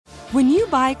When you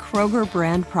buy Kroger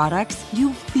brand products,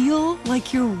 you feel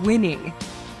like you're winning.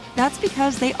 That's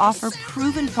because they offer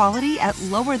proven quality at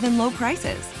lower than low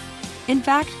prices. In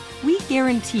fact, we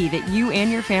guarantee that you and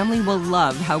your family will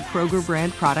love how Kroger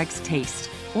brand products taste,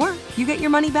 or you get your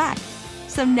money back.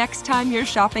 So next time you're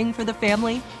shopping for the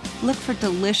family, look for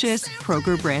delicious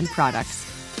Kroger brand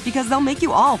products, because they'll make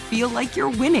you all feel like you're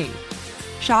winning.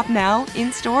 Shop now,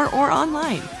 in-store, or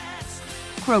online.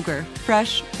 Kroger,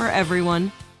 fresh for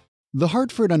everyone. The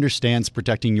Hartford understands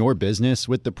protecting your business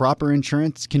with the proper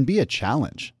insurance can be a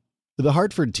challenge. The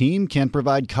Hartford team can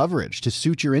provide coverage to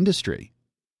suit your industry.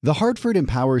 The Hartford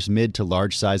empowers mid to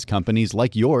large-size companies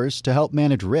like yours to help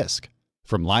manage risk,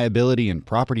 from liability and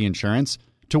property insurance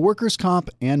to workers' comp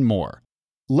and more.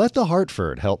 Let The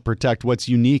Hartford help protect what's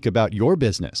unique about your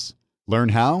business. Learn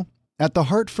how at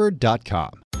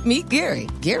thehartford.com. Meet Gary.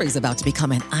 Gary's about to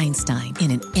become an Einstein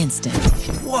in an instant.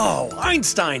 Whoa,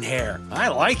 Einstein hair. I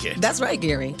like it. That's right,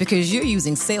 Gary, because you're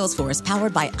using Salesforce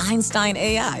powered by Einstein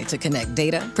AI to connect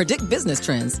data, predict business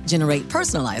trends, generate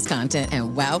personalized content,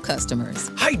 and wow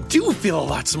customers. I do feel a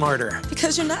lot smarter.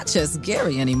 Because you're not just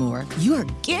Gary anymore. You're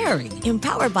Gary,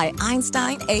 empowered by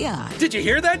Einstein AI. Did you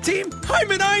hear that, team?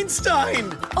 I'm an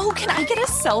Einstein. Oh, can I get a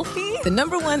selfie? The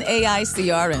 #1 AI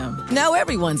CRM. Now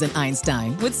everyone's an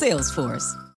Einstein with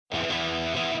Salesforce.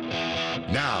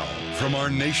 Now, from our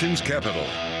nation's capital,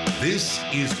 this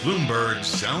is Bloomberg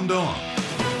Sound On.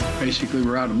 Basically,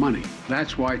 we're out of money.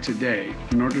 That's why today,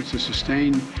 in order to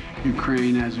sustain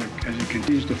Ukraine as it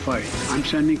continues to fight, I'm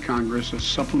sending Congress a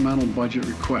supplemental budget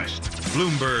request.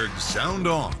 Bloomberg Sound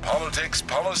On. Politics,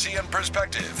 policy, and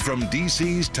perspective from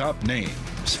D.C.'s top names.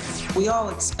 We all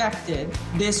expected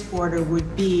this quarter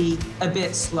would be a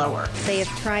bit slower. They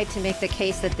have tried to make the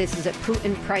case that this is a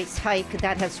Putin price hike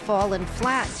that has fallen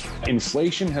flat.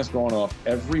 Inflation has gone up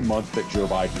every month that Joe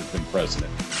Biden has been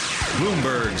president.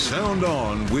 Bloomberg Sound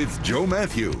On with Joe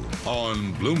Matthew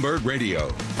on Bloomberg Radio.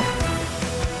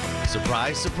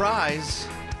 Surprise, surprise.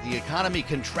 The economy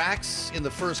contracts in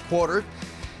the first quarter,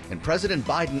 and President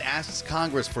Biden asks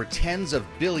Congress for tens of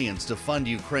billions to fund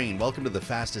Ukraine. Welcome to the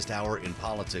fastest hour in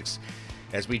politics.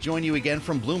 As we join you again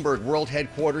from Bloomberg World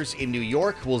Headquarters in New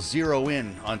York, we'll zero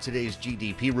in on today's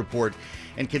GDP report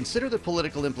and consider the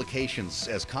political implications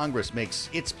as Congress makes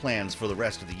its plans for the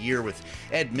rest of the year with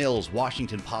Ed Mills,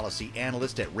 Washington policy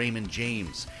analyst at Raymond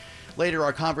James. Later,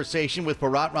 our conversation with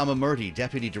Bharat Ramamurthy,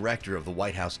 Deputy Director of the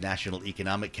White House National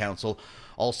Economic Council.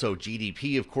 Also,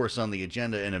 GDP, of course, on the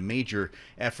agenda, and a major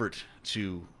effort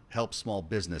to help small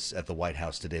business at the White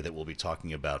House today that we'll be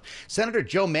talking about. Senator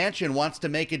Joe Manchin wants to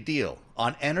make a deal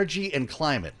on energy and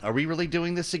climate. Are we really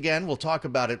doing this again? We'll talk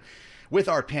about it with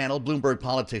our panel, Bloomberg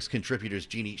Politics contributors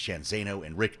Jeannie Sheehan Zaino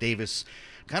and Rick Davis.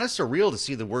 Kind of surreal to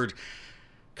see the word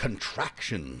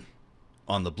contraction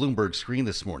on the Bloomberg screen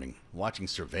this morning, watching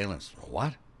surveillance.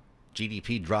 What?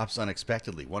 GDP drops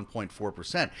unexpectedly,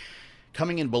 1.4%,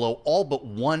 coming in below all but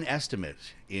one estimate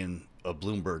in a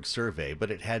Bloomberg survey.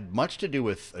 But it had much to do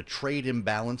with a trade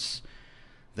imbalance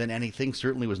than anything.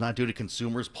 Certainly was not due to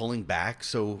consumers pulling back.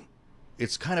 So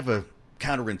it's kind of a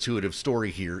counterintuitive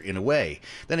story here in a way.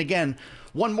 Then again,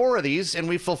 one more of these and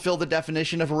we fulfill the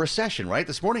definition of a recession, right?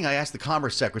 This morning I asked the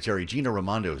Commerce Secretary, Gina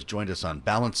Raimondo, who's joined us on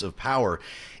Balance of Power,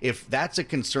 if that's a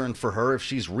concern for her, if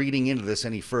she's reading into this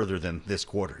any further than this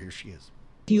quarter. Here she is.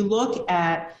 If you look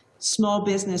at small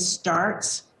business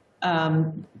starts,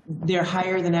 they're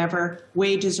higher than ever.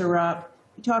 Wages are up.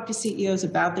 You talk to CEOs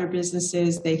about their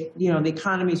businesses. The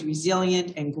economy is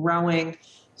resilient and growing.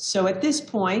 So at this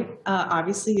point,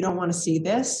 obviously, you don't want to see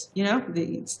this.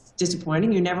 It's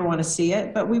disappointing. You never want to see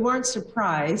it. But we weren't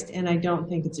surprised, and I don't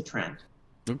think it's a trend.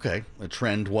 Okay. A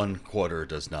trend one quarter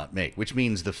does not make, which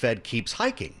means the Fed keeps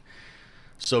hiking.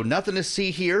 So nothing to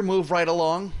see here. Move right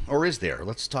along. Or is there?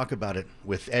 Let's talk about it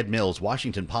with Ed Mills,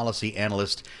 Washington policy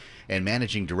analyst and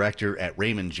managing director at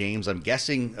Raymond James. I'm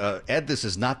guessing, Ed, this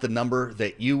is not the number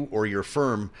that you or your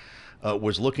firm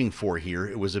was looking for here.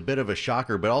 It was a bit of a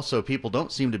shocker, but also people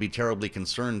don't seem to be terribly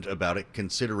concerned about it,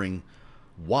 considering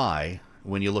why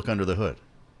when you look under the hood.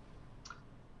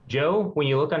 Joe, when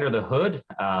you look under the hood,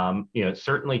 it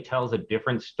certainly tells a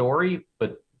different story.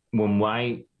 But when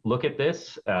I look at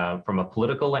this from a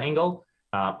political angle,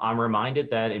 I'm reminded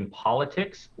that in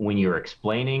politics, when you're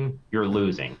explaining, you're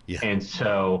losing. Yeah. And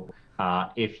so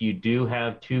if you do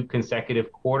have two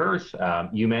consecutive quarters,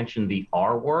 you mentioned the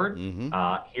R word.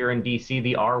 Here in D.C.,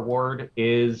 the R word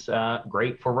is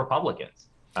great for Republicans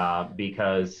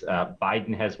because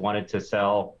Biden has wanted to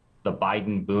sell the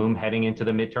Biden boom heading into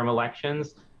the midterm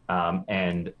elections.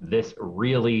 And this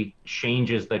really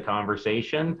changes the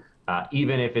conversation.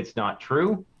 Even if it's not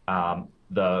true,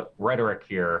 the rhetoric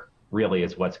here really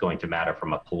is what's going to matter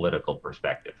from a political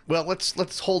perspective. Well,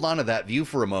 let's hold on to that view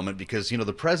for a moment, because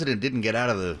the president didn't get out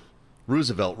of the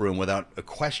Roosevelt room without a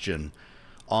question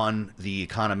on the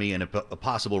economy and a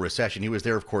possible recession. He was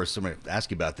there, of course, I'm going to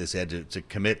ask you about this, Ed, to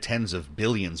commit tens of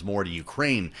billions more to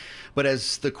Ukraine. But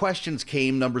as the questions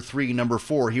came, number 3, number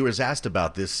 4, he was asked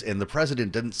about this, and the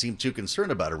president didn't seem too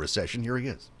concerned about a recession. Here he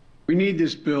is. We need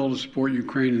this bill to support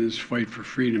Ukraine in this fight for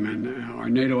freedom, and our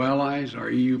NATO allies, our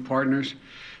EU partners,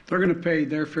 they're going to pay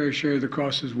their fair share of the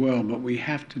cost as well, but we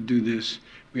have to do this.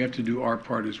 We have to do our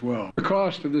part as well. The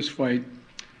cost of this fight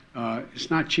is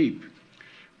not cheap.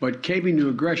 But caving to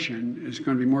aggression is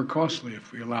going to be more costly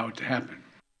if we allow it to happen.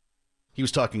 He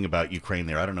was talking about Ukraine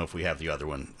there. I don't know if we have the other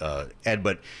one, Ed,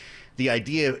 but the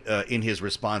idea in his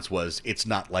response was it's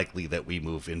not likely that we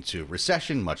move into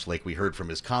recession, much like we heard from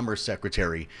his Commerce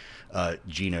Secretary,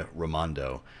 Gina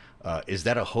Raimondo. Is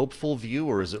that a hopeful view,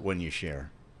 or is it one you share?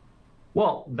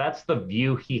 Well, that's the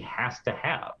view he has to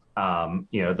have.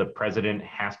 The president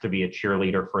has to be a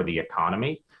cheerleader for the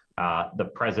economy. The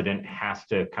president has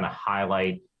to kind of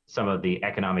highlight some of the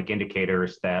economic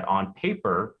indicators that on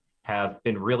paper have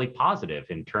been really positive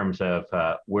in terms of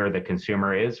where the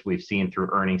consumer is. We've seen through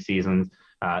earnings seasons,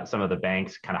 some of the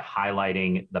banks kind of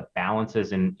highlighting the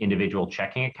balances in individual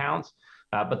checking accounts.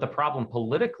 But the problem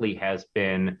politically has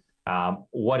been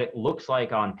what it looks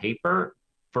like on paper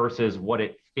versus what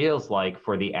it feels like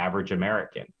for the average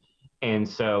American. And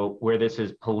so where this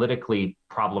is politically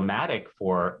problematic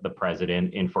for the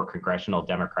president and for congressional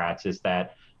Democrats is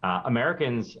that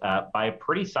Americans, by a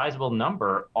pretty sizable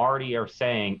number, already are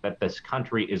saying that this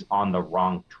country is on the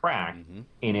wrong track. Mm-hmm.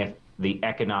 And if the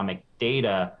economic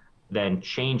data then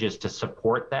changes to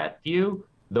support that view,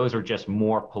 those are just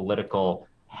more political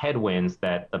headwinds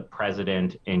that the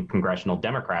president and congressional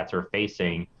Democrats are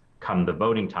facing come the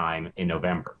voting time in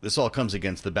November. This all comes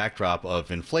against the backdrop of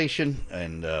inflation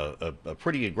and a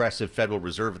pretty aggressive Federal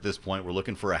Reserve at this point. We're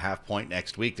looking for a half point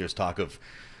next week. There's talk of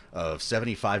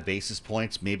 75 basis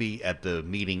points maybe at the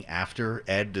meeting after.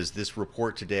 Ed, does this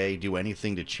report today do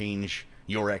anything to change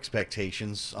your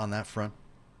expectations on that front?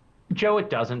 Joe,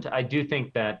 it doesn't. I do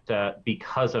think that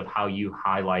because of how you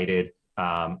highlighted,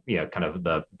 kind of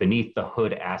the beneath the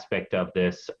hood aspect of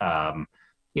this,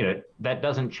 that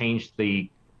doesn't change the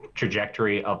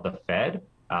trajectory of the Fed.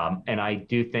 And I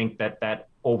do think that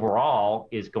overall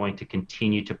is going to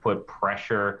continue to put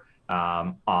pressure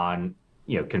on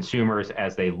consumers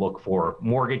as they look for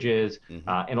mortgages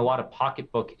and a lot of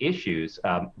pocketbook issues.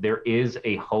 There is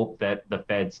a hope that the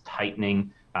Fed's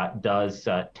tightening does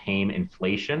tame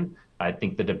inflation. I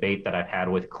think the debate that I've had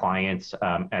with clients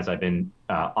as I've been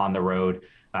on the road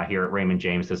here at Raymond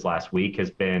James this last week has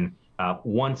been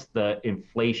once the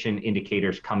inflation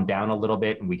indicators come down a little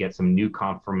bit and we get some new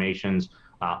confirmations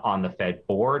on the Fed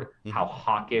board, how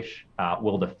hawkish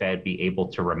will the Fed be able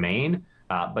to remain?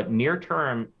 But near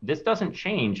term, this doesn't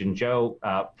change. And Joe,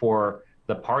 for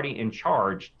the party in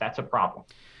charge, that's a problem.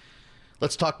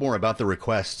 Let's talk more about the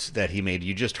requests that he made.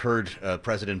 You just heard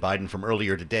President Biden from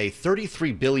earlier today.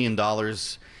 $33 billion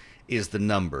is the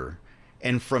number.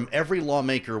 And from every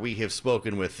lawmaker we have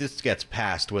spoken with, this gets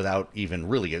passed without even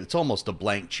really, it's almost a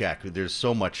blank check. There's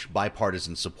so much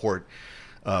bipartisan support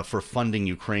for funding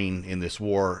Ukraine in this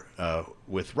war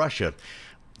with Russia.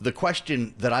 The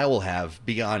question that I will have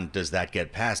beyond does that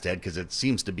get passed, Ed, because it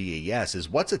seems to be a yes, is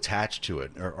what's attached to it?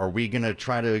 Are we going to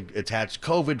try to attach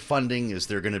COVID funding? Is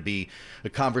there going to be a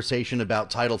conversation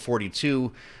about Title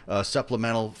 42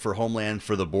 supplemental for Homeland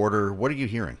for the border? What are you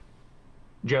hearing?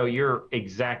 Joe, you're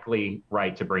exactly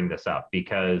right to bring this up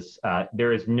because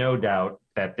there is no doubt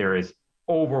that there is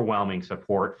overwhelming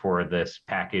support for this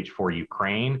package for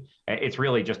Ukraine. It's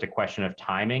really just a question of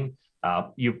timing.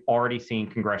 You've already seen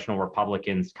congressional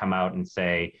Republicans come out and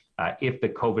say if the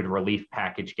COVID relief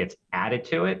package gets added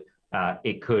to it,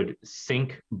 it could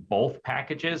sink both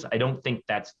packages. I don't think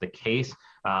that's the case,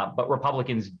 but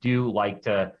Republicans do like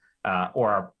to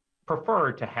or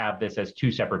prefer to have this as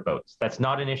two separate votes. That's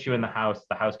not an issue in the House.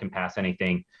 The House can pass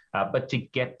anything. But to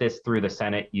get this through the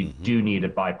Senate, you do need a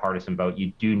bipartisan vote.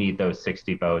 You do need those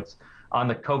 60 votes. On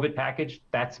the COVID package,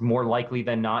 that's more likely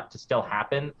than not to still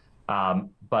happen.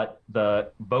 But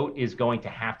the vote is going to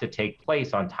have to take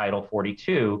place on Title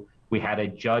 42. We had a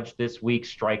judge this week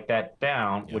strike that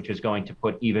down, which is going to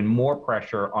put even more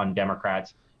pressure on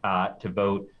Democrats to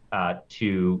vote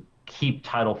to keep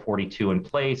Title 42 in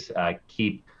place,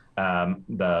 keep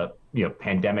the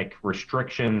pandemic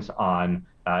restrictions on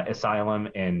asylum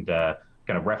and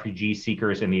kind of refugee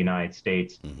seekers in the United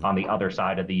States on the other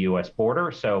side of the U.S.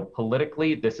 border. So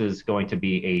politically, this is going to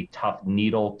be a tough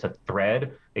needle to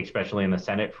thread, especially in the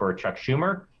Senate for Chuck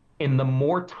Schumer. And the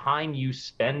more time you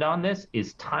spend on this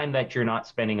is time that you're not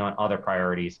spending on other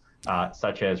priorities,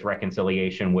 such as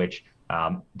reconciliation, which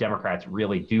Democrats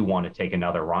really do want to take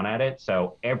another run at it.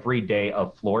 So every day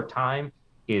of floor time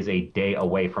is a day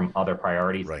away from other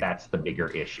priorities. Right. That's the bigger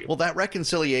issue. Well, that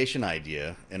reconciliation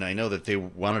idea, and I know that they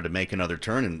wanted to make another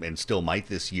turn and still might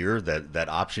this year, that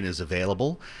option is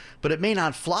available, but it may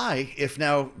not fly if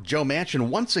now Joe Manchin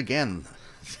once again,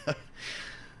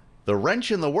 the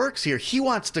wrench in the works here, he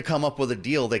wants to come up with a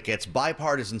deal that gets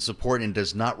bipartisan support and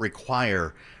does not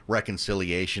require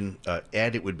reconciliation.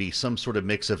 Ed, it would be some sort of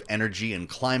mix of energy and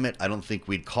climate. I don't think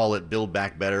we'd call it Build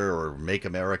Back Better or Make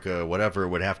America, whatever. It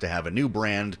would have to have a new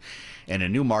brand and a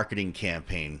new marketing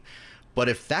campaign. But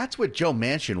if that's what Joe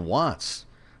Manchin wants,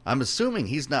 I'm assuming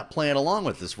he's not playing along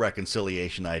with this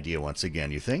reconciliation idea once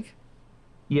again, you think?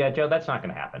 Yeah, Joe, that's not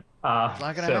going to happen. It's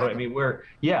not going to happen. I mean,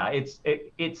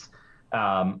 it's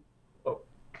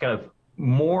kind of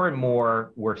more and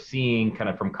more we're seeing kind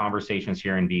of from conversations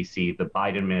here in DC, the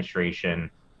Biden administration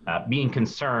being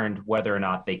concerned whether or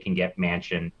not they can get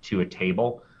Manchin to a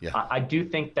table. Yeah. I do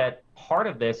think that part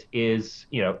of this is,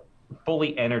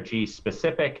 fully energy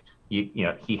specific.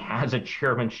 He has a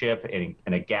chairmanship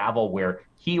and a gavel where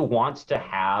he wants to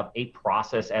have a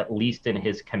process, at least in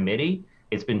his committee.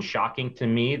 It's been shocking to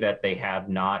me that they have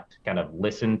not kind of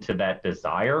listened to that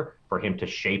desire for him to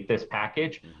shape this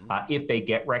package. If they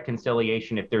get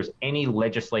reconciliation, if there's any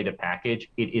legislative package,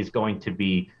 it is going to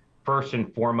be first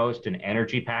and foremost an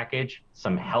energy package,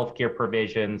 some healthcare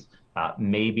provisions,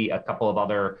 maybe a couple of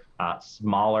other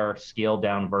smaller scaled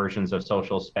down versions of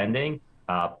social spending.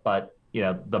 But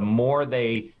the more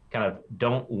they kind of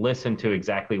don't listen to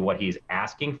exactly what he's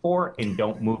asking for and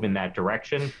don't move in that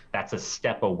direction, that's a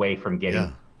step away from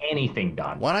getting anything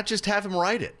done. Why not just have him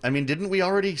write it? I mean, didn't we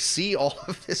already see all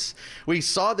of this? We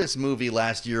saw this movie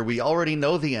last year. We already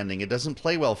know the ending. It doesn't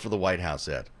play well for the White House,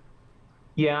 Ed.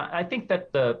 Yeah, I think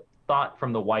that the thought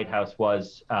from the White House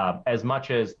was as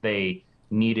much as they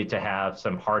needed to have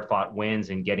some hard-fought wins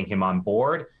in getting him on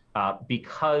board,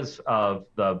 because of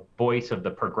the voice of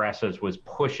the progressives was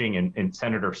pushing, and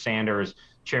Senator Sanders,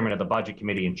 chairman of the Budget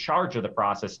Committee in charge of the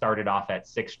process, started off at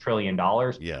 $6 trillion.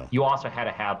 Yeah. You also had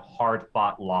to have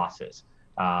hard-fought losses.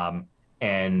 You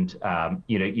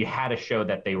had to show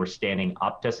that they were standing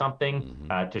up to something,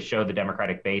 to show the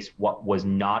Democratic base what was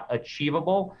not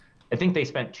achievable. I think they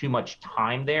spent too much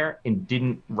time there and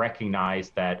didn't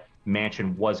recognize that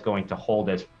Manchin was going to hold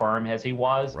as firm as he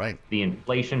was. Right. The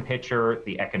inflation picture,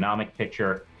 the economic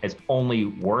picture has only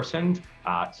worsened.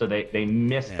 So they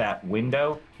missed that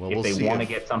window. Well, if they want to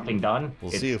get something done,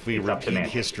 we'll see if we repeat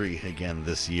history again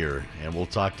this year, and we'll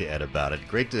talk to Ed about it.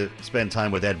 Great to spend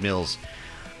time with Ed Mills,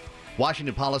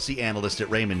 Washington policy analyst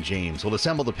at Raymond James. We'll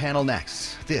assemble the panel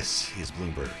next. This is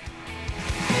Bloomberg.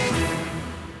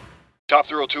 Top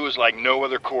Thrill 2 is like no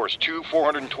other course. 2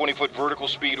 420-foot vertical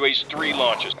speedways, 3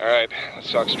 launches. All right,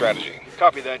 let's talk strategy.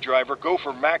 Copy that, driver. Go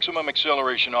for maximum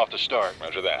acceleration off the start.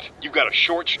 Roger that. You've got a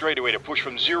short straightaway to push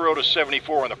from 0 to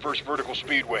 74 on the first vertical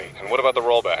speedway. And what about the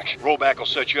rollback? Rollback will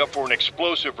set you up for an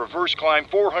explosive reverse climb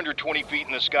 420 feet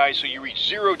in the sky so you reach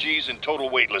 0 G's in total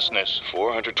weightlessness.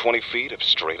 420 feet of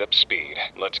straight-up speed.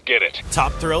 Let's get it.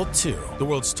 Top Thrill 2, the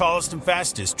world's tallest and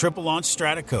fastest triple-launch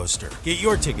stratocoaster. Get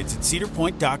your tickets at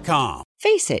cedarpoint.com.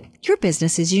 Face it, your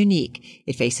business is unique.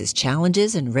 It faces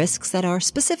challenges and risks that are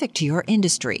specific to your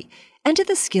industry and to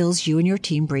the skills you and your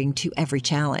team bring to every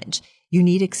challenge. You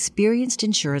need experienced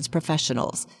insurance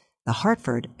professionals. The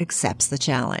Hartford accepts the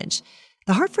challenge.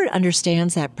 The Hartford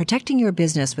understands that protecting your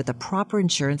business with the proper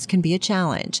insurance can be a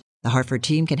challenge. The Hartford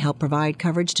team can help provide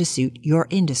coverage to suit your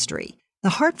industry. The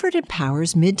Hartford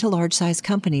empowers mid to large-size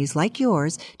companies like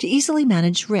yours to easily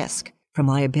manage risk, from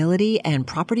liability and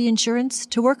property insurance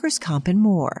to workers' comp and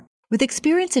more. With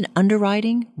experience in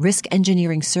underwriting, risk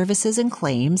engineering services, and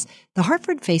claims, The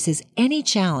Hartford faces any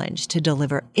challenge to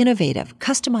deliver innovative,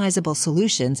 customizable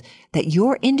solutions that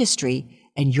your industry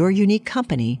and your unique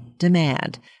company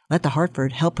demand. Let The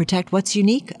Hartford help protect what's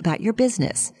unique about your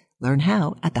business. Learn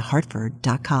how at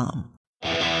thehartford.com.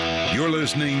 You're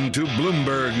listening to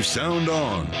Bloomberg Sound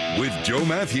On with Joe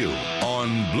Matthew on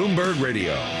Bloomberg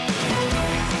Radio.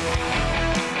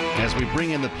 As we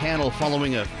bring in the panel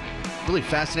following a really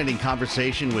fascinating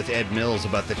conversation with Ed Mills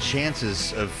about the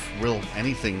chances of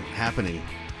anything happening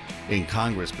in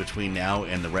Congress between now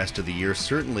and the rest of the year,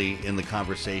 certainly in the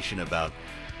conversation about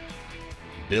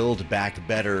Build Back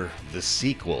Better, the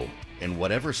sequel, and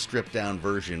whatever stripped down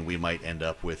version we might end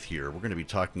up with here. We're going to be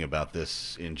talking about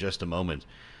this in just a moment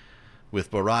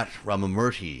with Bharat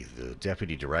Ramamurthy, the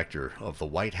Deputy Director of the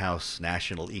White House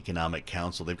National Economic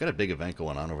Council. They've got a big event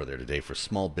going on over there today for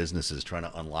small businesses trying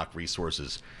to unlock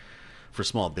resources for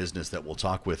small business that we'll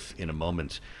talk with in a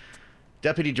moment.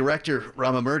 Deputy Director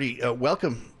Ramamurthy,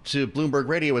 welcome to Bloomberg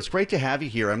Radio. It's great to have you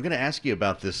here. I'm going to ask you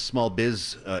about this small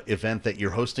biz event that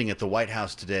you're hosting at the White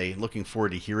House today. Looking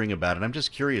forward to hearing about it. I'm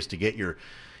just curious to get your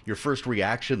first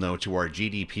reaction, though, to our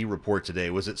GDP report today.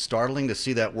 Was it startling to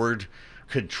see that word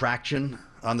contraction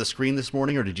on the screen this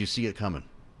morning, or did you see it coming?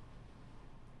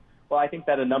 Well, I think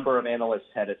that a number of analysts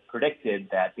had predicted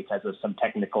that because of some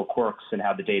technical quirks in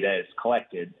how the data is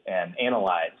collected and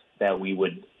analyzed, that we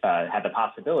would have the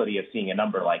possibility of seeing a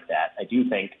number like that. I do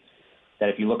think that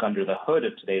if you look under the hood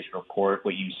of today's report,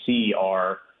 what you see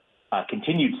are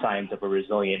continued signs of a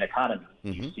resilient economy.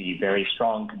 Mm-hmm. You see very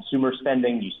strong consumer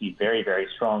spending. You see very, very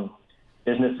strong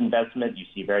business investment. You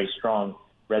see very strong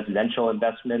residential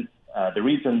investment. The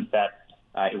reasons that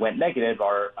it went negative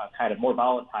are kind of more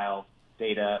volatile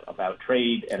data about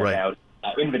trade and about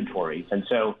inventories. And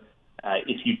so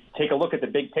if you take a look at the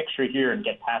big picture here and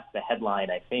get past the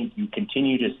headline, I think you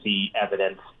continue to see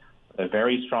evidence of a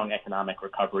very strong economic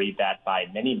recovery that by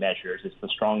many measures is the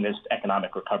strongest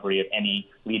economic recovery of any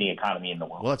leading economy in the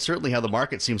world. Well, that's certainly how the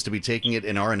market seems to be taking it.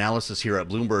 In our analysis here at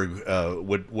Bloomberg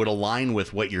would align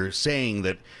with what you're saying,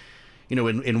 that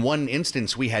in one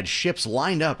instance, we had ships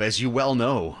lined up, as you well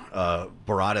know,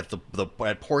 Bharat,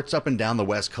 at ports up and down the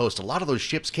West Coast. A lot of those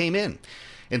ships came in.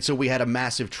 And so we had a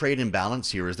massive trade imbalance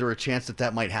here. Is there a chance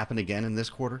that might happen again in this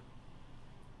quarter?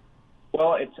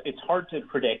 Well, it's hard to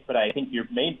predict, but I think your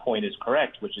main point is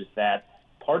correct, which is that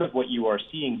part of what you are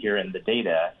seeing here in the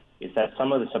data is that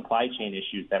some of the supply chain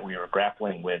issues that we were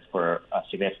grappling with for a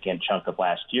significant chunk of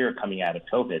last year coming out of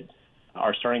COVID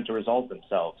are starting to resolve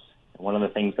themselves. And one of the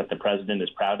things that the president is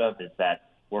proud of is that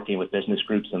working with business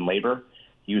groups and labor,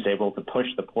 he was able to push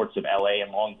the ports of LA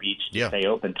and Long Beach to stay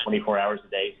open 24 hours a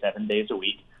day, 7 days a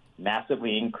week,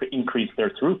 massively increase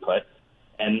their throughput.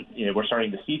 And we're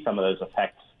starting to see some of those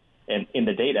effects in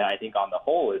the data. I think on the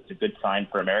whole, it's a good sign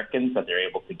for Americans that they're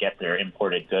able to get their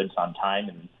imported goods on time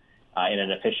and in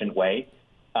an efficient way.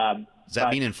 Does that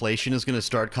mean inflation is going to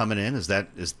start coming in? Is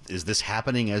this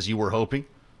happening as you were hoping?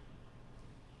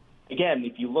 Again,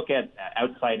 if you look at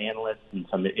outside analysts and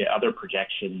some other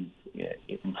projections,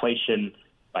 inflation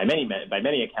by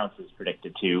many accounts is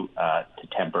predicted to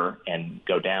temper and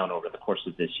go down over the course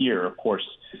of this year. Of course,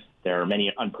 there are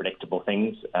many unpredictable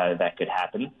things that could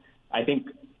happen. I think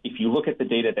if you look at the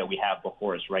data that we have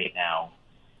before us right now,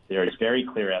 there is very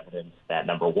clear evidence that,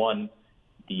 number one,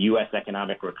 the U.S.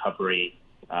 economic recovery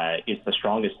is the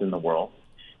strongest in the world.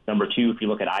 Number two, if you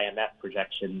look at IMF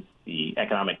projections, the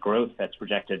economic growth that's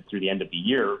projected through the end of the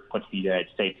year puts the United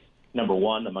States number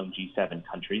one among G7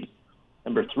 countries.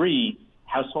 Number three,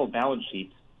 household balance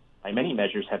sheets, by many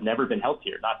measures, have never been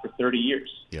healthier, not for 30 years.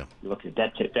 Yeah. You look at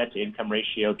debt to income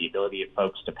ratio, the ability of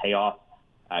folks to pay off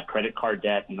credit card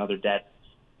debt and other debt.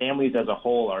 Families as a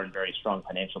whole are in very strong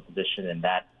financial position, and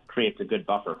that creates a good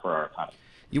buffer for our economy.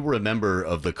 You were a member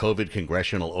of the COVID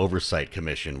Congressional Oversight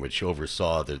Commission, which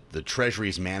oversaw the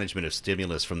Treasury's management of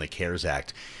stimulus from the CARES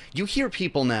Act. You hear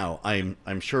people now,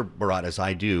 I'm sure, Bharat, as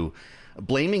I do,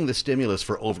 blaming the stimulus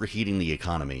for overheating the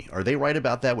economy. Are they right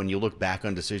about that when you look back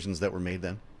on decisions that were made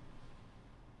then?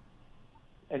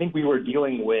 I think we were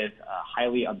dealing with a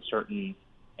highly uncertain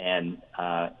and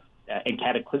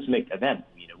cataclysmic event.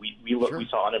 We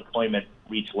saw unemployment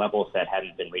reach levels that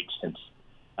hadn't been reached since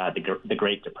the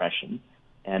Great Depression.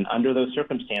 And under those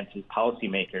circumstances,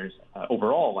 policymakers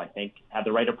overall, I think, had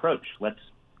the right approach. Let's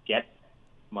get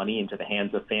money into the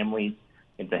hands of families,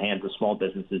 into the hands of small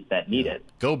businesses that need it.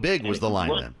 Go big was the line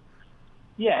then.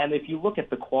 Yeah, and if you look at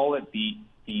the quality,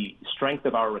 the strength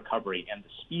of our recovery and the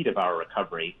speed of our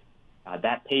recovery,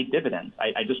 that paid dividends.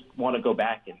 I just want to go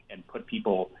back and put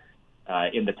people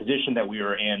in the position that we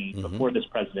were in before this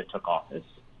president took office.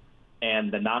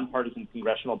 And the nonpartisan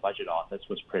Congressional Budget Office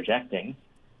was projecting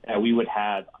we would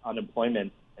have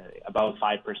unemployment above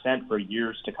 5% for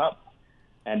years to come,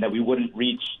 and that we wouldn't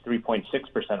reach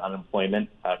 3.6% unemployment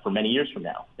for many years from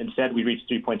now. Instead, we reached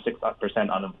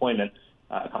 3.6% unemployment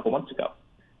a couple months ago.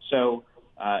 So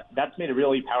that's made a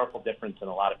really powerful difference in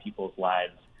a lot of people's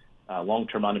lives.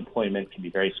 Long-term unemployment can be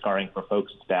very scarring for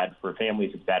folks. It's bad for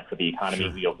families. It's bad for the economy.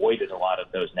 Sure. We avoided a lot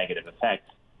of those negative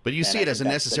effects. But you see it as a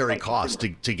necessary cost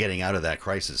to getting out of that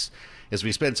crisis. As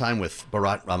we spend time with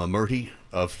Bharat Ramamurthy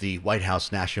of the White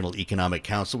House National Economic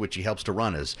Council, which he helps to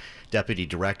run as Deputy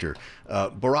Director.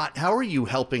 Bharat, how are you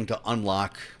helping to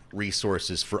unlock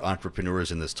resources for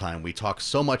entrepreneurs in this time? We talk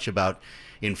so much about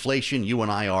inflation. You and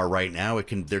I are right now.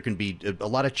 There can be a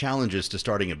lot of challenges to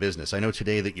starting a business. I know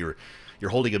today that you're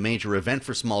holding a major event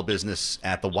for small business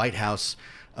at the White House.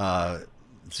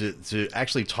 to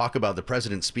actually talk about the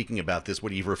president speaking about this,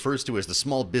 what he refers to as the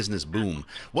small business boom.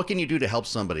 What can you do to help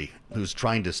somebody who's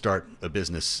trying to start a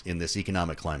business in this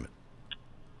economic climate?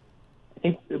 I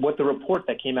think what the report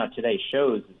that came out today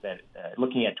shows is that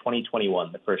looking at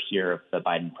 2021, the first year of the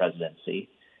Biden presidency,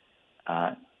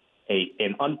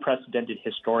 an unprecedented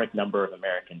historic number of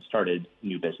Americans started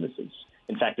new businesses.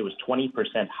 In fact, it was 20%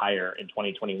 higher in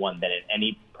 2021 than in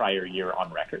any prior year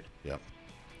on record. Yeah.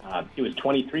 It was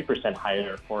 23%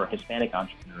 higher for Hispanic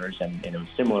entrepreneurs, and it was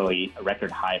similarly a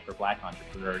record high for Black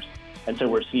entrepreneurs. And so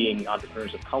we're seeing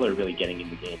entrepreneurs of color really getting in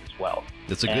the game as well.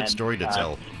 It's a good story to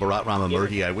tell. Bharat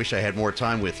Ramamurthy, I wish I had more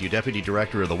time with you, Deputy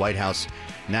Director of the White House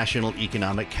National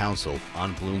Economic Council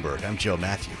on Bloomberg. I'm Joe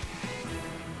Matthew.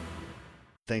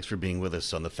 Thanks for being with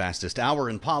us on the fastest hour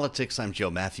in politics. I'm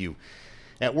Joe Matthew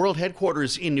at World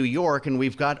Headquarters in New York, and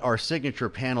we've got our signature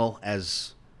panel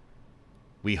as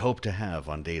we hope to have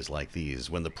on days like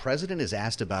these when the president is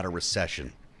asked about a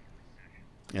recession.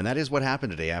 And that is what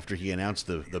happened today after he announced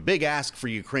the big ask for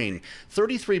Ukraine,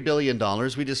 $33 billion.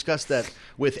 We discussed that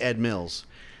with Ed Mills,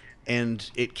 and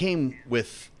it came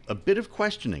with a bit of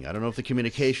questioning. I don't know if the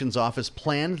communications office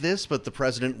planned this, but the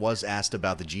president was asked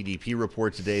about the GDP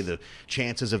report today, the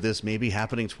chances of this maybe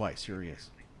happening twice. Here he is.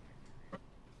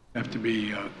 Have to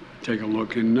be take a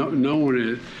look, and no one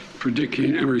is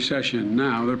predicting a recession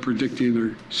now. They're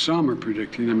predicting, some are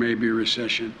predicting there may be a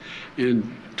recession in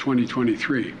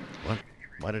 2023. What?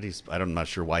 Why did he? I'm not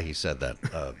sure why he said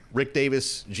that. Rick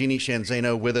Davis, Jeannie Sheehan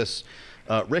Zaino with us.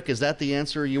 Rick, is that the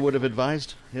answer you would have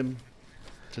advised him?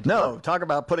 No, talk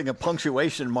about putting a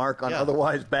punctuation mark on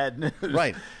otherwise bad news.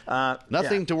 Right.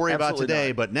 Nothing to worry about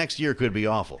today, but next year could be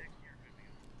awful.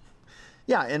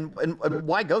 Yeah, and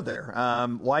why go there?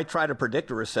 Why try to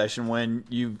predict a recession when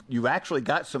you've actually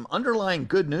got some underlying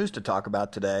good news to talk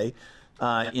about today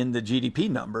in the GDP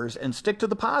numbers, and stick to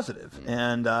the positive.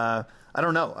 And I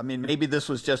don't know. I mean, maybe this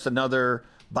was just another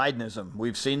Bidenism.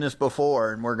 We've seen this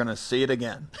before, and we're going to see it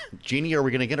again. Jeannie, are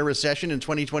we going to get a recession in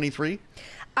 2023?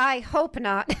 I hope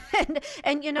not.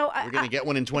 and you know, we're going to get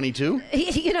one in 22.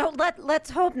 You know,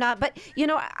 let's hope not. But you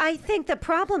know, I think the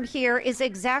problem here is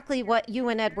exactly what you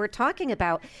and Ed were talking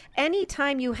about.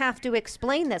 Anytime you have to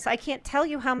explain this, I can't tell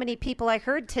you how many people I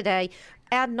heard today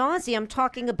ad nauseum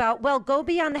talking about, well, go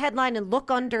beyond the headline and look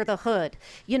under the hood.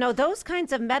 You know, those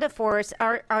kinds of metaphors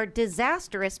are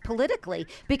disastrous politically,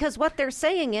 because what they're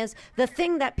saying is the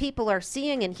thing that people are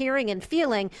seeing and hearing and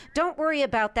feeling, don't worry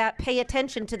about that. Pay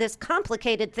attention to this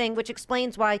complicated thing, which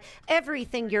explains why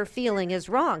everything you're feeling is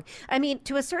wrong. I mean,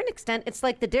 to a certain extent, it's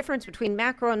like the difference between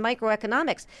macro and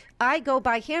microeconomics. I go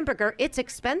buy hamburger. It's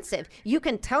expensive. You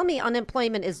can tell me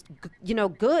unemployment is, you know,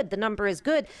 good. The number is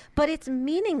good, but it's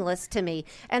meaningless to me.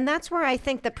 And that's where I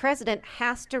think the president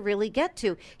has to really get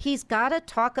to. He's got to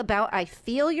talk about, I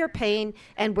feel your pain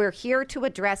and we're here to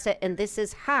address it. And this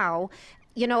is how.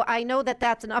 You know, I know that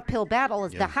that's an uphill battle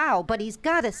is the how, but he's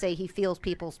got to say he feels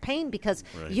people's pain, because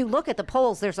you look at the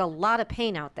polls, there's a lot of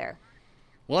pain out there.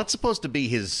 Well, that's supposed to be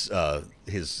his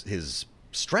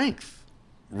strength,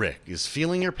 Rick, is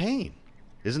feeling your pain.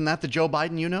 Isn't that the Joe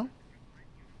Biden you know?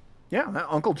 Yeah,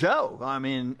 Uncle Joe. I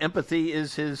mean, empathy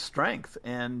is his strength,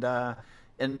 and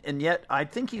yet I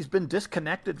think he's been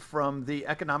disconnected from the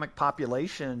economic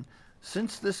population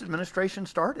since this administration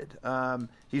started.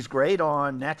 He's great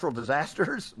on natural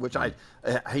disasters, which I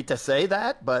hate to say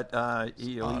that, but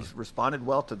he's responded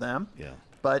well to them. Yeah.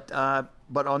 But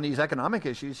on these economic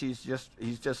issues, he's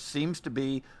just seems to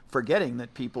be forgetting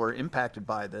that people are impacted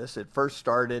by this. It first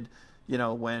started, you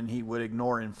know, when he would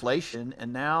ignore inflation,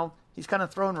 and now he's kind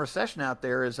of throwing recession out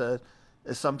there as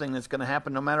something that's going to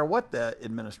happen no matter what the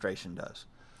administration does.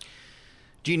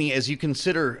 Jeannie, as you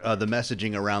consider the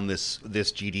messaging around this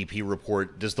GDP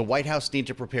report, does the White House need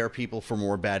to prepare people for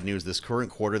more bad news this current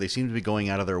quarter? They seem to be going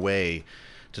out of their way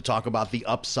to talk about the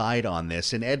upside on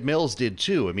this, and Ed Mills did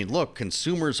too. I mean, look,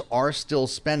 consumers are still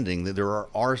spending. There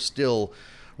are still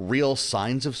real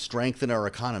signs of strength in our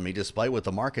economy, despite what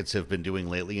the markets have been doing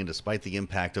lately and despite the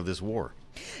impact of this war.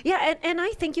 Yeah, and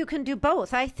I think you can do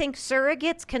both. I think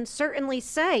surrogates can certainly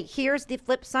say, here's the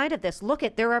flip side of this. Look,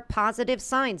 there are positive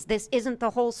signs. This isn't the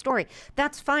whole story.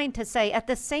 That's fine to say. At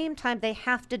the same time, they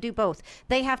have to do both.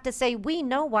 They have to say, we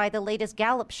know why the latest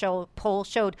Gallup poll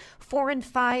showed 4 in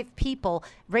 5 people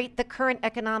rate the current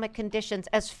economic conditions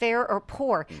as fair or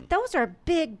poor. Those are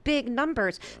big, big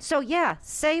numbers. So yeah,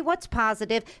 say what's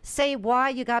positive, say why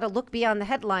you got to look beyond the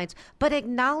headlines, but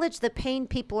acknowledge the pain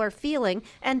people are feeling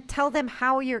and tell them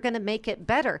how you're going to make it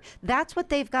better. That's what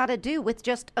they've got to do with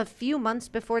just a few months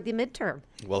before the midterm.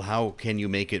 Well, how can you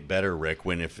make it better, Rick,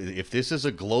 when if this is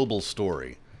a global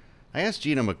story, I asked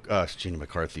Gina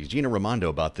Raimondo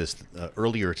about this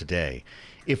earlier today.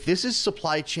 If this is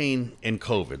supply chain and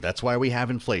COVID, that's why we have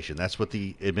inflation. That's what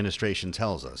the administration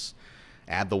tells us.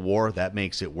 Add the war, that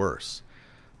makes it worse.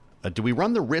 Do we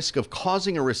run the risk of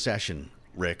causing a recession,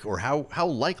 Rick, or how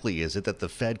likely is it that the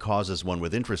Fed causes one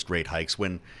with interest rate hikes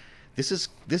when this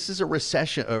is a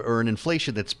recession or an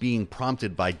inflation that's being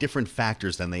prompted by different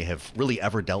factors than they have really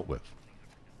ever dealt with?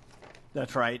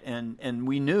 That's right. And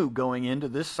we knew going into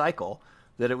this cycle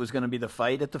that it was going to be the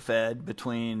fight at the Fed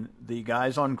between the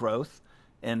guys on growth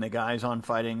and the guys on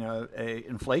fighting a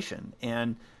inflation.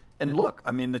 And look,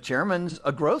 I mean, the chairman's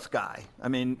a growth guy. I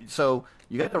mean, so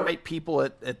you got the right people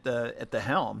at the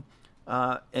helm.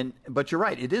 But you're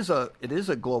right. It is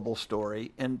a global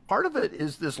story. And part of it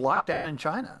is this lockdown in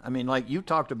China. I mean, like you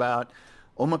talked about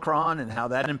Omicron and how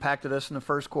that impacted us in the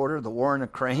first quarter, the war in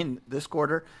Ukraine this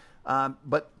quarter.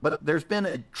 But there's been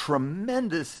a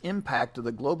tremendous impact to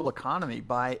the global economy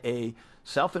by a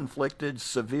self-inflicted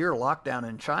severe lockdown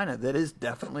in China that is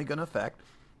definitely going to affect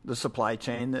the supply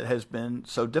chain that has been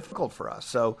so difficult for us.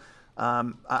 So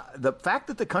the fact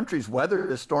that the country's weathered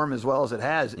this storm as well as it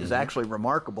has is actually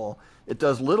remarkable. It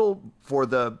does little for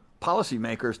the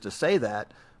policymakers to say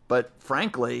that, but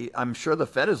frankly, I'm sure the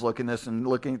Fed is looking at this and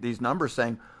looking at these numbers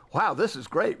saying, wow, this is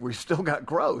great. We've still got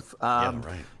growth.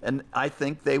 And I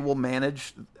think they will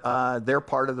manage their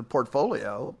part of the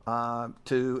portfolio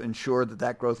to ensure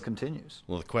that growth continues.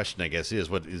 Well, the question, I guess, is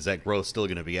that growth still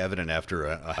going to be evident after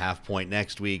a half point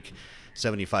next week?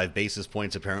 75 basis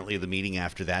points, apparently, the meeting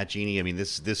after that, Jeannie. I mean,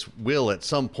 this will at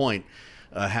some point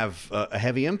have a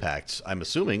heavy impact, I'm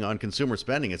assuming, on consumer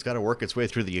spending. It's got to work its way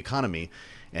through the economy.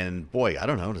 And boy, I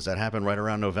don't know, does that happen right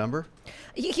around November?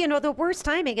 You know, the worst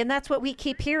timing, and that's what we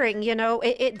keep hearing. You know,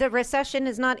 the recession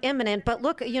is not imminent, but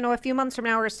look, you know, a few months from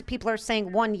now, people are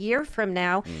saying 1 year from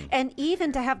now, and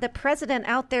even to have the president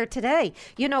out there today,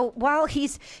 you know, while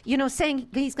he's, you know, saying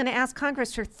he's going to ask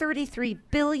Congress for $33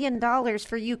 billion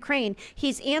for Ukraine,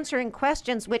 he's answering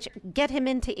questions which get him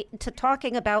into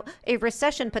talking about a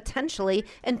recession potentially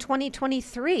in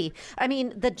 2023. I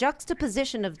mean, the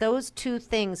juxtaposition of those two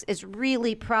things is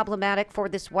really problematic for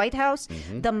this White House.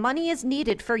 The money is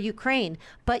needed for Ukraine,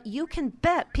 but you can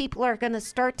bet people are going to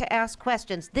start to ask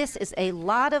questions. This is a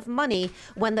lot of money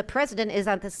when the president is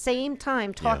at the same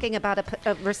time talking about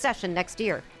a recession next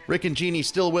year. Rick and Jeannie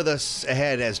still with us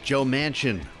ahead as Joe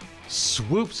Manchin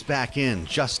swoops back in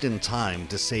just in time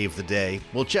to save the day.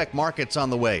 We'll check markets on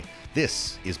the way.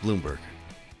 This is Bloomberg.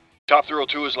 Top Thrill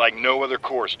 2 is like no other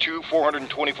course. 2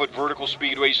 420-foot vertical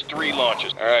speedways, 3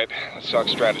 launches. All right, let's talk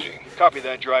strategy. Copy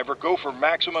that, driver. Go for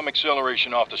maximum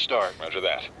acceleration off the start. Roger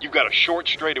that. You've got a short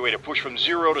straightaway to push from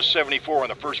 0 to 74 on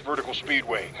the first vertical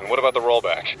speedway. And what about the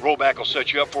rollback? Rollback will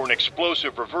set you up for an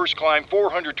explosive reverse climb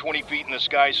 420 feet in the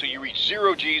sky so you reach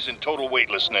 0 G's in total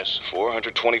weightlessness.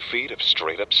 420 feet of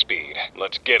straight-up speed.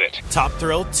 Let's get it. Top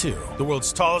Thrill 2, the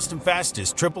world's tallest and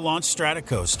fastest triple-launch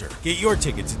Stratocoaster. Get your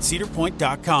tickets at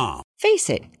cedarpoint.com.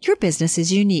 Face it, your business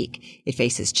is unique. It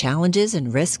faces challenges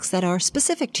and risks that are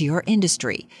specific to your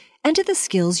industry and to the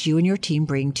skills you and your team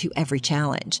bring to every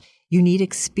challenge. You need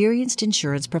experienced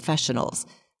insurance professionals.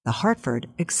 The Hartford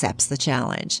accepts the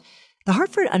challenge. The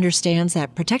Hartford understands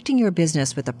that protecting your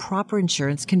business with the proper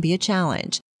insurance can be a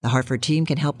challenge. The Hartford team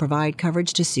can help provide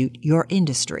coverage to suit your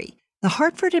industry. The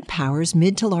Hartford empowers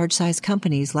mid to large-size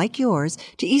companies like yours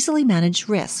to easily manage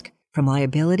risk, from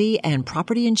liability and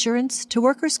property insurance to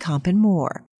workers' comp and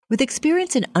more. With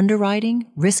experience in underwriting,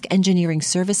 risk engineering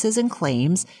services, and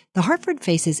claims, The Hartford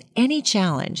faces any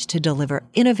challenge to deliver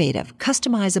innovative,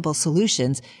 customizable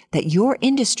solutions that your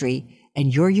industry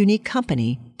and your unique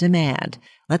company demand.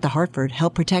 Let The Hartford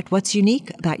help protect what's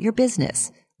unique about your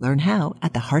business. Learn how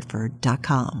at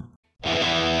thehartford.com.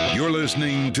 You're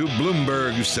listening to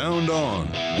Bloomberg Sound On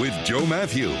with Joe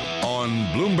Matthew on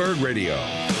Bloomberg Radio.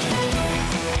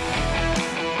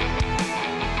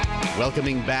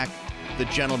 Welcoming back the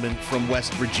gentleman from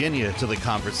West Virginia to the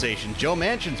conversation. Joe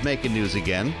Manchin's making news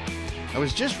again. I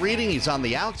was just reading he's on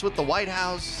the outs with the White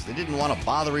House. They didn't want to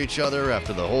bother each other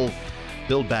after the whole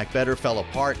Build Back Better fell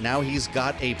apart. Now he's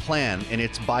got a plan, and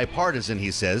it's bipartisan, he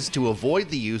says, to avoid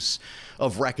the use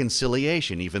of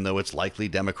reconciliation, even though it's likely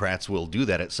Democrats will do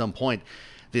that at some point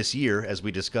this year. As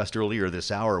we discussed earlier this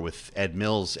hour with Ed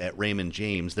Mills at Raymond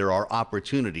James, there are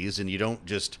opportunities, and you don't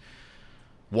just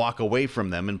walk away from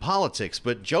them in politics.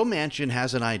 But Joe Manchin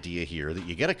has an idea here that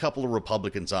you get a couple of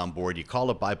Republicans on board, you call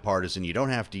it bipartisan, you don't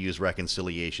have to use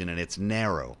reconciliation, and it's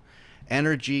narrow.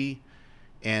 Energy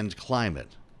and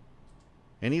climate.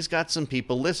 And he's got some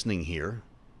people listening here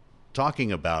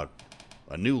talking about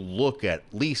a new look at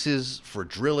leases for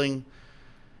drilling,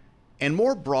 and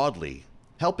more broadly,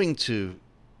 helping to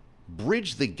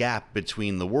bridge the gap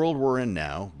between the world we're in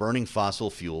now, burning fossil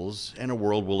fuels, and a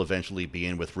world we'll eventually be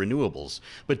in with renewables,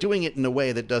 but doing it in a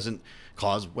way that doesn't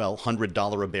cause, well,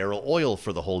 $100 a barrel oil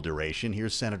for the whole duration.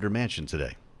 Here's Senator Manchin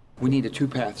today. We need a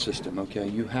two-path system, okay?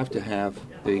 You have to have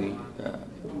the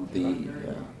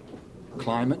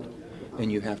climate,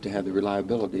 and you have to have the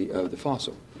reliability of the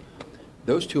fossil.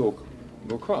 Those two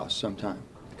will cross sometime.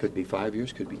 Could be 5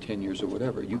 years, could be 10 years, or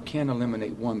whatever. You can't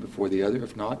eliminate one before the other.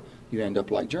 If not, you end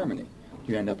up like Germany.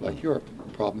 You end up like Europe,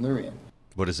 the problem they're in.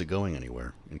 But is it going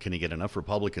anywhere? And can you get enough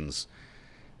Republicans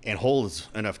and hold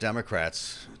enough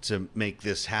Democrats to make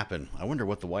this happen? I wonder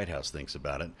what the White House thinks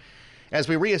about it. As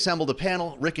we reassemble the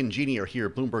panel, Rick and Jeannie are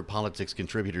here, Bloomberg Politics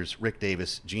contributors, Rick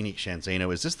Davis, Jeannie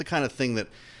Shanzano. Is this the kind of thing that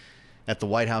at the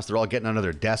White House they're all getting under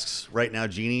their desks right now,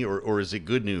 Jeannie, or is it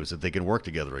good news that they can work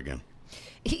together again?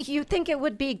 You think it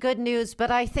would be good news,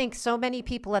 but I think so many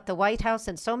people at the White House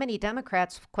and so many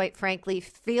Democrats, quite frankly,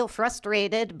 feel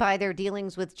frustrated by their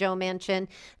dealings with Joe Manchin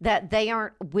that they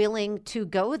aren't willing to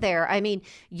go there. I mean,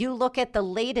 you look at the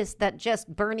latest that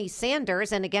just Bernie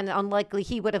Sanders, and again, unlikely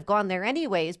he would have gone there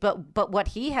anyways, but what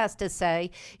he has to say,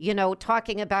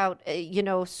 talking about,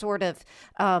 sort of,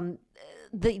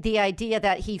 the idea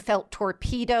that he felt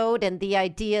torpedoed and the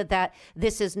idea that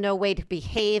this is no way to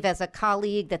behave as a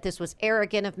colleague, that this was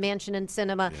arrogant of Manchin and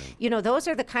Sinema. Yeah. Those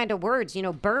are the kind of words,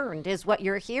 burned is what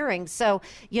you're hearing. So,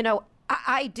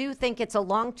 I do think it's a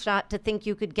long shot to think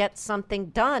you could get something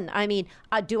done. I mean,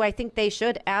 do I think they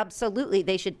should? Absolutely.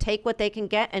 They should take what they can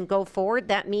get and go forward.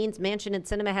 That means Manchin and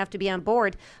Sinema have to be on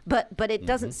board. But it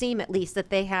doesn't seem, at least, that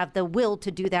they have the will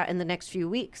to do that in the next few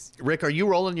weeks. Rick, are you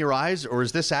rolling your eyes, or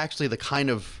is this actually the kind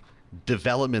of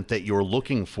development that you're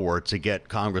looking for to get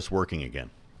Congress working again?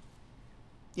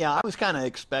 Yeah, I was kind of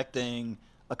expecting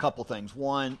a couple things.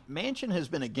 One, Manchin has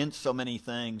been against so many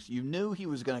things. You knew he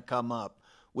was going to come up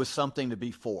with something to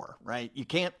be for, right? You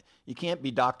can't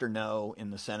be Dr. No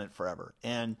in the Senate forever.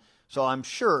 And so I'm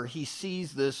sure he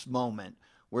sees this moment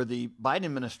where the Biden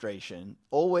administration,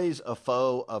 always a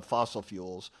foe of fossil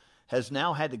fuels, has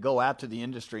now had to go out to the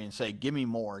industry and say, give me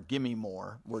more,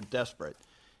 we're desperate.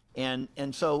 And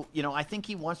so, I think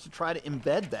he wants to try to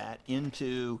embed that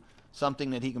into something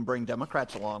that he can bring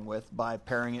Democrats along with by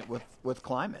pairing it with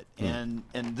climate. And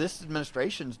this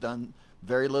administration's done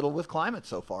very little with climate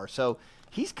so far. So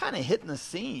he's kind of hitting the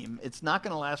seam. It's not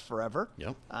going to last forever.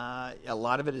 Yep. A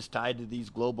lot of it is tied to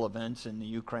these global events in the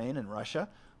Ukraine and Russia.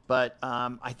 But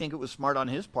I think it was smart on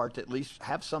his part to at least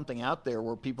have something out there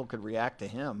where people could react to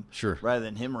him, sure, rather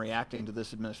than him reacting to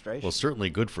this administration. Well,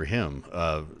 certainly good for him.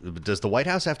 Does the White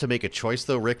House have to make a choice,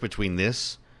 though, Rick, between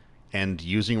this and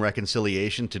using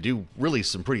reconciliation to do really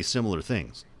some pretty similar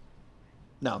things?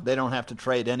 No, they don't have to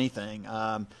trade anything.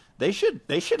 They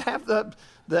should have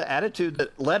the attitude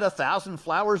that let 1,000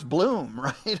 flowers bloom,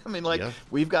 right? I mean,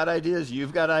 We've got ideas,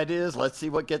 you've got ideas. Let's see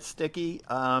what gets sticky.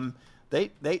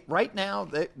 They right now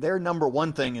their number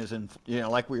one thing is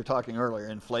like we were talking earlier,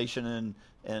 inflation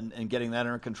and getting that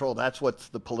under control. That's what's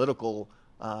the political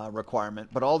requirement.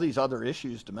 But all these other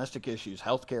issues, domestic issues,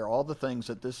 healthcare, all the things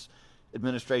that this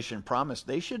administration promised,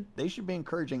 they should be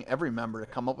encouraging every member to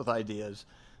come up with ideas,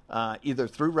 either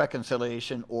through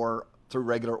reconciliation or through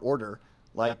regular order,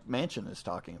 like Manchin is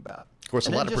talking about. Of course,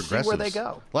 a lot of progressives. Where they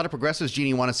go. A lot of progressives,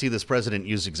 Jeannie, want to see this president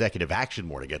use executive action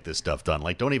more to get this stuff done.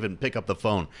 Like, don't even pick up the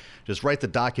phone. Just write the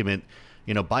document.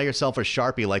 Buy yourself a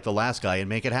Sharpie like the last guy and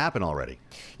make it happen already.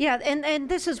 Yeah, and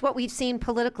this is what we've seen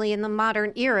politically in the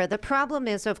modern era. The problem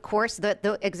is, of course, that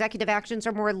the executive actions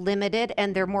are more limited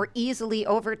and they're more easily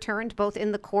overturned both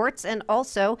in the courts and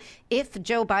also if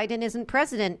Joe Biden isn't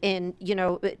president in,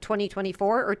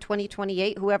 2024 or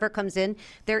 2028, whoever comes in,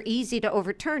 they're easy to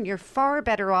overturn. You're far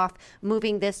better off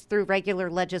moving this through regular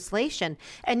legislation.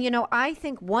 And, I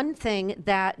think one thing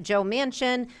that Joe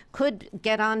Manchin could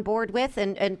get on board with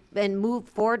and move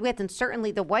forward with, and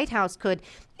certainly the White House could,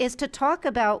 is to talk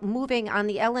about moving on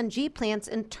the LNG plants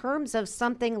in terms of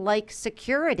something like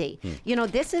security.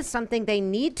 This is something they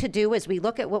need to do as we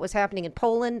look at what was happening in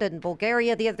Poland and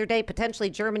Bulgaria the other day,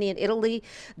 potentially Germany and Italy.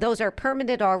 Those are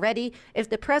permitted already. If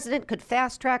the president could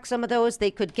fast track some of those, they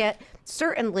could get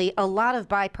certainly a lot of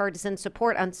bipartisan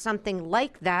support on something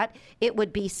like that. It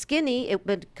would be skinny. It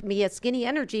would be a skinny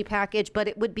energy package, but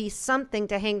it would be something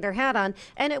to hang their hat on,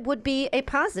 and it would be a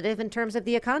positive in terms of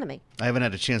the economy. I haven't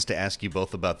had a chance to ask you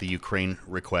both about the Ukraine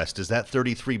request. Does that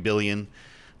 $33 billion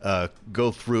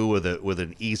go through with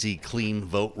an easy, clean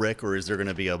vote, Rick, or is there going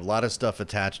to be a lot of stuff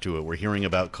attached to it? We're hearing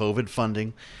about COVID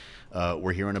funding.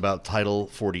 We're hearing about Title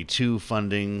 42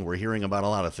 funding. We're hearing about a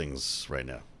lot of things right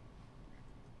now.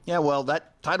 Yeah, well,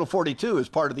 that Title 42 is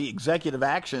part of the executive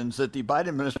actions that the Biden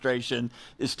administration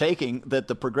is taking that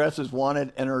the progressives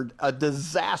wanted and are a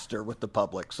disaster with the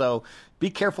public. So be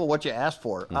careful what you ask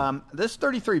for. This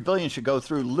 $33 billion should go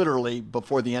through literally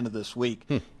before the end of this week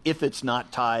if it's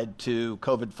not tied to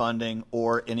COVID funding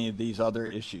or any of these other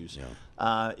issues.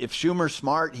 If Schumer's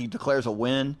smart, he declares a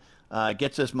win,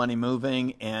 gets this money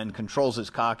moving, and controls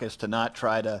his caucus to not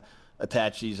try to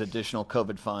attach these additional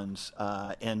COVID funds.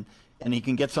 And he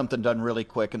can get something done really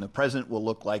quick, and the president will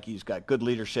look like he's got good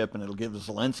leadership, and it'll give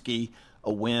Zelensky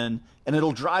a win, and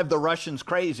it'll drive the Russians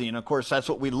crazy. And, of course, that's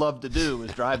what we love to do,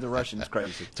 is drive the Russians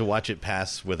crazy. To watch it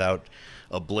pass without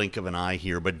a blink of an eye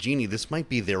here. But, Jeannie, this might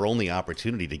be their only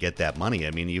opportunity to get that money.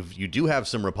 I mean, you do have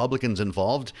some Republicans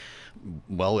involved.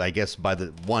 Well, I guess by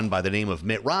the name of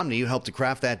Mitt Romney, you helped to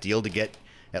craft that deal to get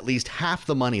at least half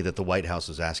the money that the White House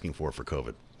is asking for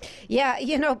COVID. Yeah,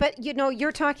 but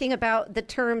you're talking about the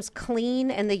terms clean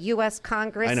and the U.S.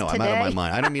 Congress I know, today. I'm out of my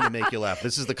mind. I don't mean to make you laugh.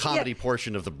 This is the comedy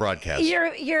portion of the broadcast.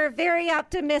 You're very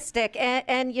optimistic,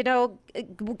 and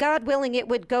God willing, it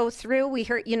would go through. We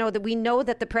heard, that we know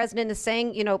that the president is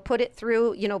saying, put it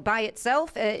through, by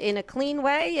itself in a clean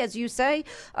way, as you say.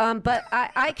 But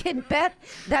I can bet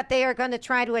that they are going to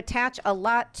try to attach a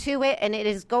lot to it, and it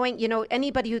is going.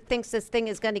 Anybody who thinks this thing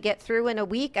is going to get through in a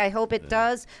week, I hope it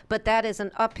does. But that is an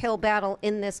uphill battle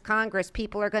in this Congress.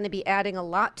 People are going to be adding a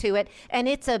lot to it, and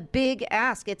it's a big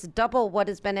ask. It's double what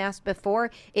has been asked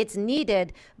before. It's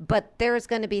needed, but there's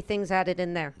going to be things added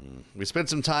in there. We spent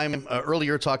some time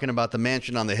earlier talking about the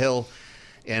mansion on the Hill,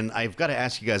 and I've got to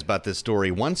ask you guys about this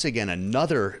story. Once again,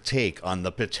 another take on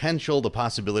the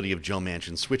possibility of Joe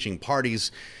Manchin switching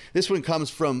parties. This one comes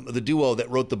from the duo that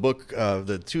wrote the book.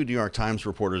 The two New York Times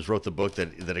reporters wrote the book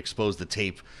that exposed the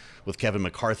tape with Kevin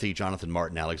McCarthy, Jonathan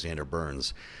Martin, Alexander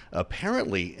Burns.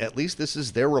 Apparently, at least this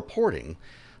is their reporting,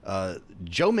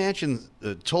 Joe Manchin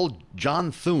told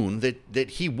John Thune that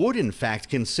he would, in fact,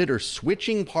 consider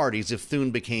switching parties if Thune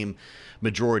became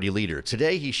majority leader.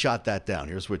 Today, he shot that down.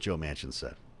 Here's what Joe Manchin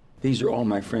said. These are all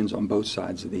my friends on both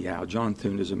sides of the aisle. John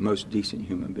Thune is a most decent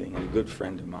human being and a good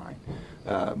friend of mine.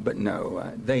 But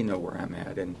no, they know where I'm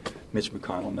at, and Mitch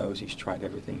McConnell knows he's tried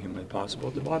everything humanly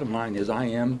possible. The bottom line is I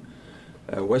am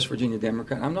a West Virginia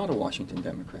Democrat. I'm not a Washington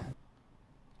Democrat.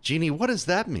 Jeannie, what does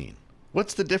that mean?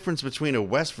 What's the difference between a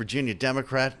West Virginia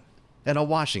Democrat and a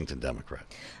Washington Democrat?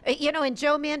 In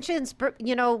Joe Manchin's,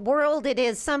 world, it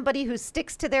is somebody who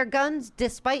sticks to their guns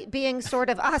despite being sort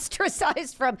of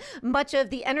ostracized from much of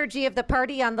the energy of the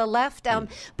party on the left.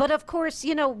 But of course,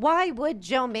 why would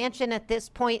Joe Manchin at this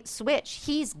point switch?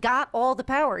 He's got all the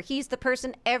power. He's the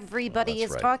person everybody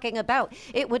is talking about.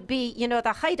 It would be,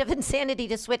 the height of insanity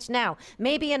to switch now.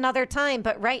 Maybe another time,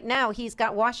 but right now he's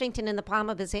got Washington in the palm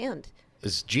of his hand.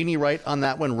 Is Jeannie right on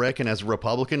that one, Rick? And as a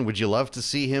Republican, would you love to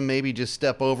see him maybe just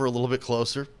step over a little bit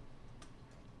closer?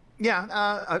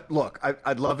 Yeah, look,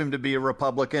 I'd love him to be a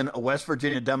Republican. A West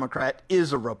Virginia Democrat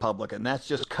is a Republican. That's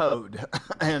just code.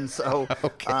 And so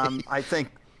I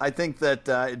think that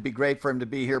it'd be great for him to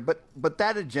be here. But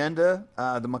that agenda,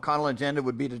 the McConnell agenda,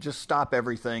 would be to just stop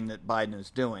everything that Biden is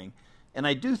doing. And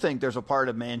I do think there's a part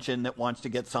of Manchin that wants to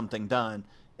get something done.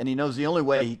 And he knows the only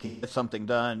way he can get something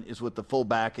done is with the full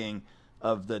backing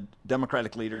of the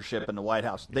Democratic leadership in the White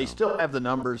House. They still have the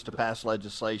numbers to pass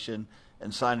legislation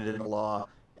and sign it into law,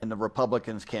 and the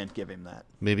Republicans can't give him that.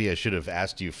 Maybe I should have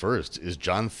asked you first. Is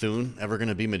John Thune ever going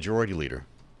to be majority leader?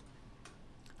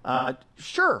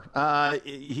 Sure.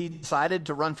 He decided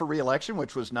to run for re-election,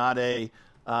 which was not a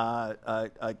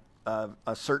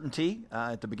certainty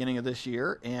at the beginning of this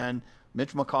year. And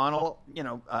Mitch McConnell,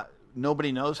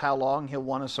 nobody knows how long he'll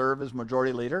want to serve as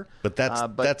majority leader. But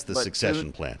that's the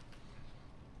succession plan.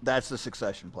 That's the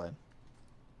succession plan.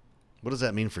 What does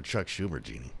that mean for Chuck Schumer,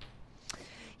 Jeannie?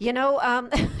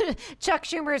 Chuck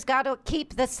Schumer's got to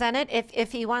keep the Senate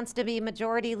if he wants to be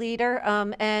majority leader.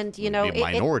 And be a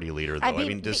minority leader, though. I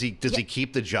mean, does he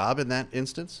keep the job in that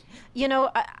instance?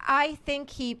 I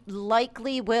think he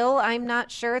likely will. I'm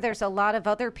not sure. There's a lot of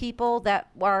other people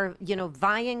that are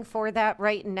vying for that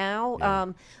right now.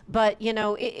 Yeah. But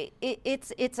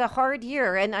it's a hard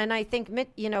year, and I think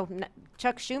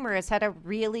Chuck Schumer has had a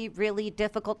really, really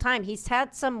difficult time. He's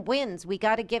had some wins. We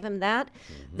got to give him that.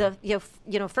 Mm-hmm.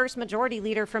 The first majority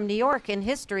leader from New York in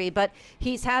history, but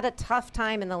he's had a tough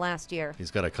time in the last year.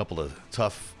 He's got a couple of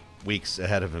tough weeks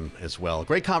ahead of him as well.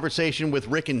 Great conversation with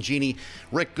Rick and Jeannie.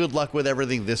 Rick, good luck with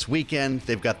everything this weekend.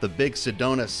 They've got the big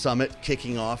Sedona Summit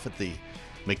kicking off at the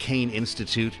McCain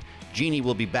Institute. Jeannie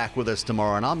will be back with us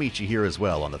tomorrow, and I'll meet you here as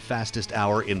well on the fastest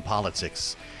hour in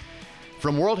politics.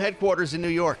 From World Headquarters in New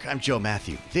York, I'm Joe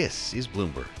Matthew. This is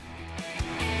Bloomberg.